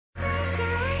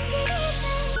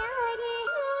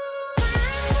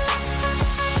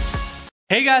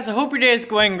Hey guys, I hope your day is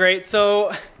going great.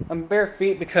 So, I'm bare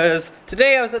feet because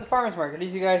today I was at the farmer's market.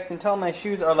 As you guys can tell, my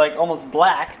shoes are like almost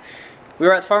black. We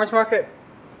were at the farmer's market.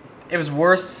 It was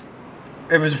worse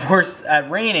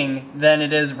at raining than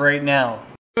it is right now.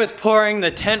 It was pouring,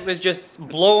 the tent was just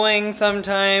blowing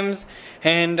sometimes,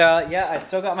 and yeah, I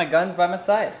still got my guns by my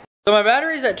side. So my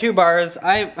battery's at 2 bars.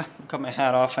 I got my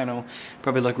hat off, I know,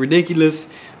 probably look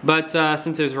ridiculous, but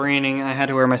since it was raining, I had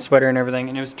to wear my sweater and everything,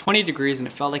 and it was 20 degrees and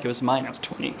it felt like it was minus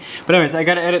 20. But anyways, I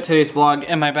gotta edit today's vlog,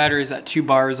 and my battery's at 2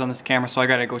 bars on this camera, so I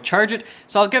gotta go charge it.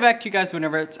 So I'll get back to you guys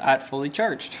whenever it's at fully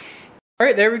charged.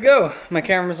 Alright, there we go. My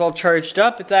camera's all charged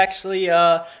up. It's actually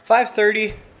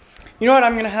 5:30. You know what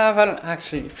I'm gonna have? I don't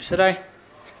actually, should I?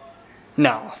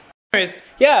 No. Anyways,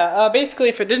 yeah, basically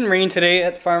if it didn't rain today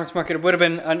at the farmer's market, it would have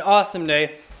been an awesome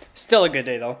day. Still a good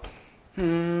day though.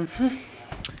 Look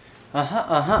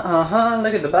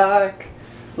at the back.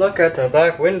 Look at the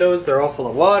back windows, they're all full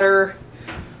of water.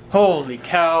 Holy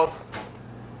cow.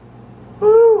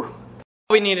 Woo!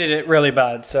 We needed it really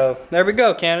bad, so there we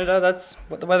go, Canada. That's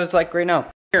what the weather's like right now.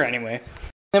 Here anyway.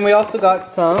 Then we also got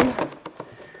some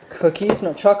cookies,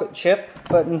 not chocolate chip,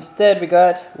 but instead we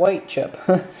got white chip.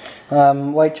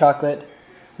 White chocolate,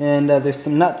 and there's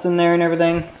some nuts in there and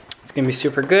everything. It's gonna be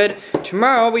super good.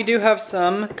 Tomorrow we do have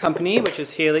some company, which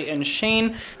is Haley and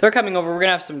Shane. They're coming over. We're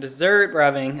gonna have some dessert. We're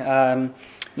having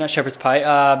not shepherd's pie,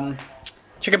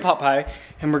 chicken pot pie,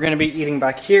 and we're gonna be eating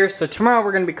back here. So tomorrow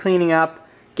we're gonna be cleaning up,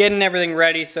 getting everything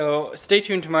ready. So stay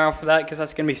tuned tomorrow for that, because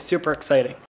that's gonna be super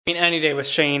exciting. I mean, any day with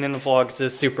Shane in the vlogs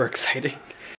is super exciting.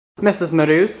 Mrs.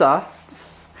 Medusa.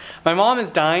 My mom is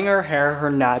dyeing her hair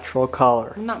her natural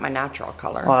color. Not my natural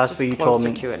color. Oh, that's what you told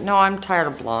me. To it. No, I'm tired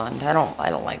of blonde. I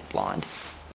don't like blonde.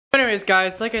 Anyways,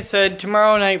 guys, like I said,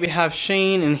 tomorrow night we have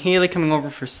Shane and Haley coming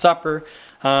over for supper.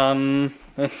 And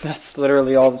that's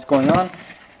literally all that's going on.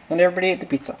 And everybody ate the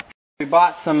pizza. We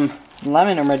bought some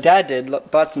lemon, or my dad did,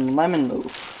 bought some lemon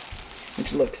loaf,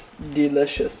 which looks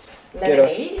delicious.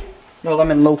 Lemonade? No,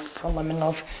 lemon loaf. A lemon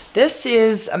loaf. This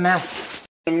is a mess.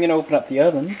 I'm gonna open up the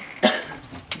oven.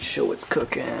 Show what's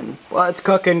cooking. What's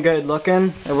cooking, good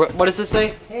looking? Or what does this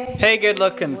say? Hey, good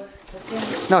looking.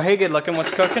 No, hey, good looking.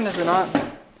 What's cooking? Is it not?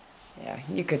 Yeah,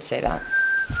 you could say that.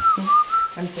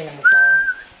 I'm singing the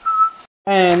song.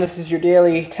 And this is your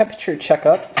daily temperature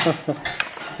checkup.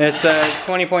 It's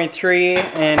 20.3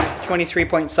 and it's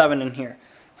 23.7 in here.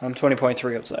 I'm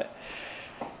 20.3 outside.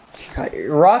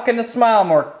 You're rocking the Smile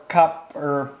More cup,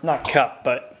 or not cup,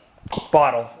 but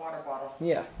bottle. Water bottle.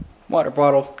 Yeah, water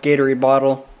bottle, Gatorade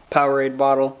bottle, Powerade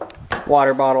bottle,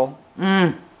 water bottle.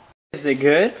 Is it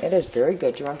good? It is very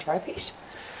good. Do you want to try a piece?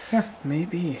 Here.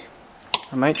 Maybe.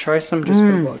 I might try some just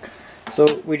for luck. So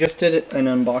we just did an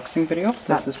unboxing video.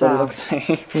 This is what it looks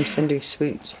like. From Cindy's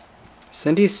Sweets.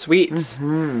 Cindy's Sweets.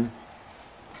 I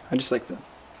just like the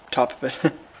top of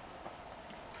it.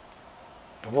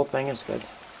 The whole thing is good.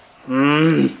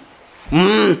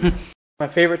 My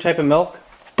favorite type of milk,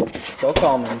 silk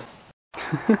almond.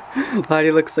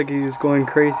 Lottie looks like he was going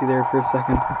crazy there for a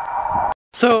second.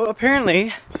 So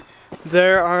apparently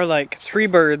there are like 3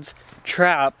 birds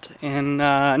trapped in,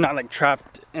 not like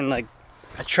trapped in like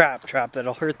a trap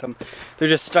that'll hurt them. They're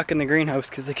just stuck in the greenhouse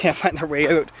because they can't find their way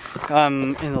out,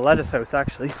 in the lettuce house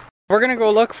actually. We're gonna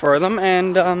go look for them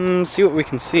and see what we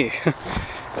can see.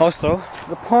 Also,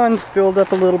 the pond's filled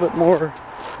up a little bit more.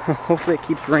 Hopefully it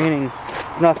keeps raining.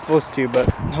 It's not supposed to, but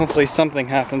hopefully something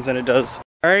happens and it does.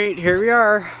 Alright, here we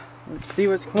are. Let's see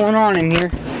what's going on in here.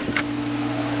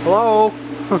 Hello?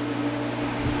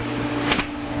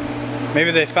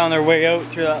 Maybe they found their way out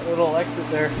through that little exit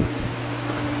there.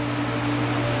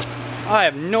 I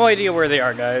have no idea where they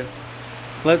are, guys.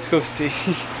 Let's go see.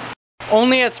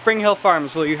 Only at Spring Hill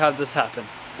Farms will you have this happen.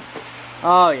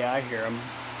 Oh yeah, I hear him.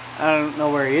 I don't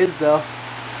know where he is though.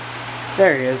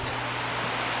 There he is.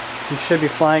 He should be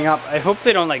flying up. I hope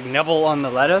they don't like nibble on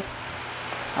the lettuce.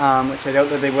 Which I doubt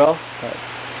that they will, but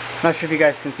I'm not sure if you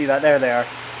guys can see that. There they are,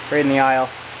 right in the aisle.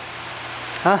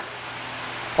 Huh?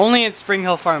 Only at Spring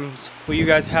Hill Farms will you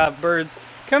guys have birds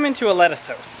come into a lettuce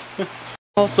house.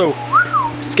 Also,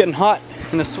 it's getting hot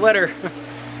in the sweater.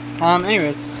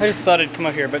 Anyways, I just thought I'd come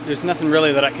out here, but there's nothing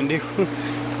really that I can do.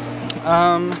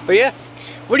 But yeah,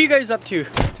 what are you guys up to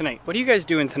tonight? What are you guys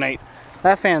doing tonight?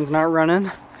 That fan's not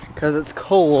running because it's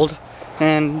cold.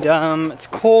 And it's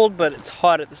cold, but it's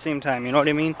hot at the same time, you know what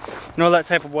I mean? You know, that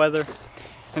type of weather.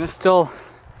 And it's still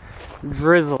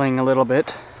drizzling a little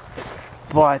bit,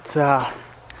 but,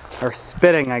 or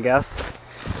spitting, I guess.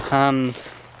 And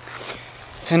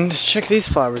check these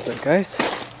flowers out, guys.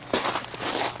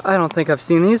 I don't think I've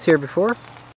seen these here before.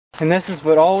 And this is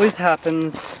what always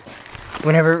happens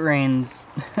whenever it rains,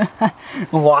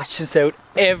 washes out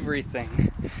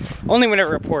everything. Only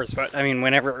whenever it pours, but I mean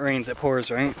whenever it rains it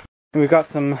pours, right? We've got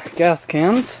some gas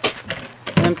cans.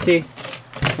 Empty,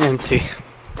 empty.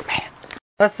 Man,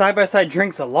 that side-by-side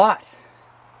drinks a lot.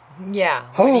 Yeah,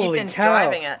 Holy when Ethan's cow.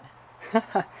 driving it.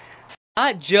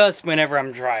 Not just whenever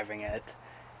I'm driving it.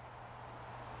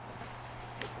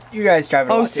 You guys drive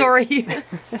it a lot, Oh, too. sorry.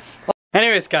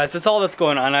 Anyways, guys, that's all that's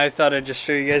going on. I thought I'd just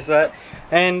show you guys that.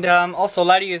 And also,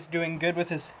 Laddie is doing good with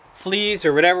his fleas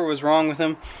or whatever was wrong with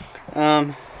him.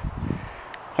 I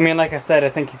mean, like I said, I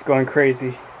think he's going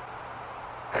crazy.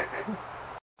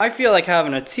 I feel like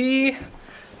having a tea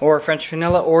or French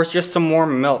vanilla or just some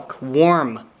warm milk.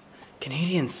 Warm.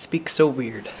 Canadians speak so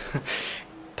weird.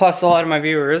 Plus, a lot of my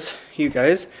viewers, you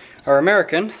guys, are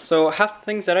American, so half the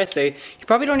things that I say, you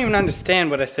probably don't even understand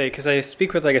what I say because I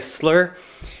speak with like a slur.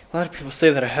 A lot of people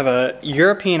say that I have a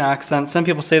European accent. Some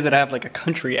people say that I have like a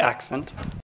country accent,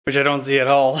 which I don't see at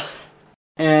all.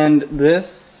 And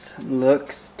this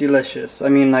looks delicious. I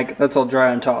mean, like, that's all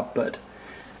dry on top, but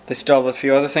they still have a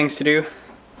few other things to do.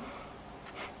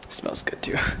 It smells good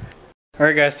too.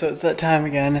 Alright guys, so it's that time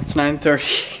again. It's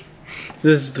 9:30.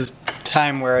 This is the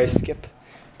time where I skip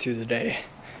through the day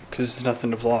because there's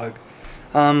nothing to vlog.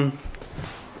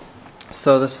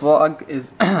 So this vlog is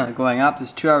going up.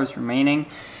 There's 2 hours remaining.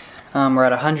 We're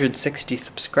at 160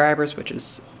 subscribers, which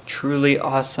is truly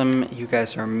awesome. You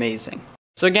guys are amazing.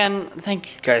 So again, thank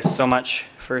you guys so much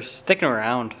for sticking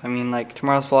around. I mean, like,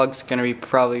 tomorrow's vlog's gonna be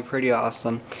probably pretty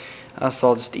awesome. So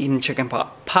I'll just eating chicken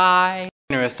pot pie.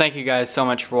 Anyways, thank you guys so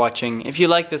much for watching. If you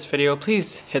like this video,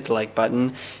 please hit the like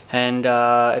button. And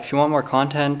if you want more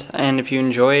content, and if you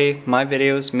enjoy my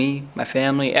videos, me, my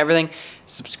family, everything,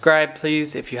 subscribe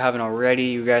please if you haven't already.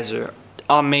 You guys are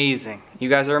amazing. You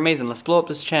guys are amazing. Let's blow up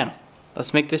this channel.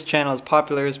 Let's make this channel as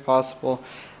popular as possible,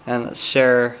 and let's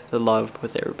share the love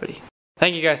with everybody.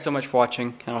 Thank you guys so much for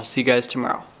watching, and I'll see you guys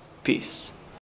tomorrow. Peace.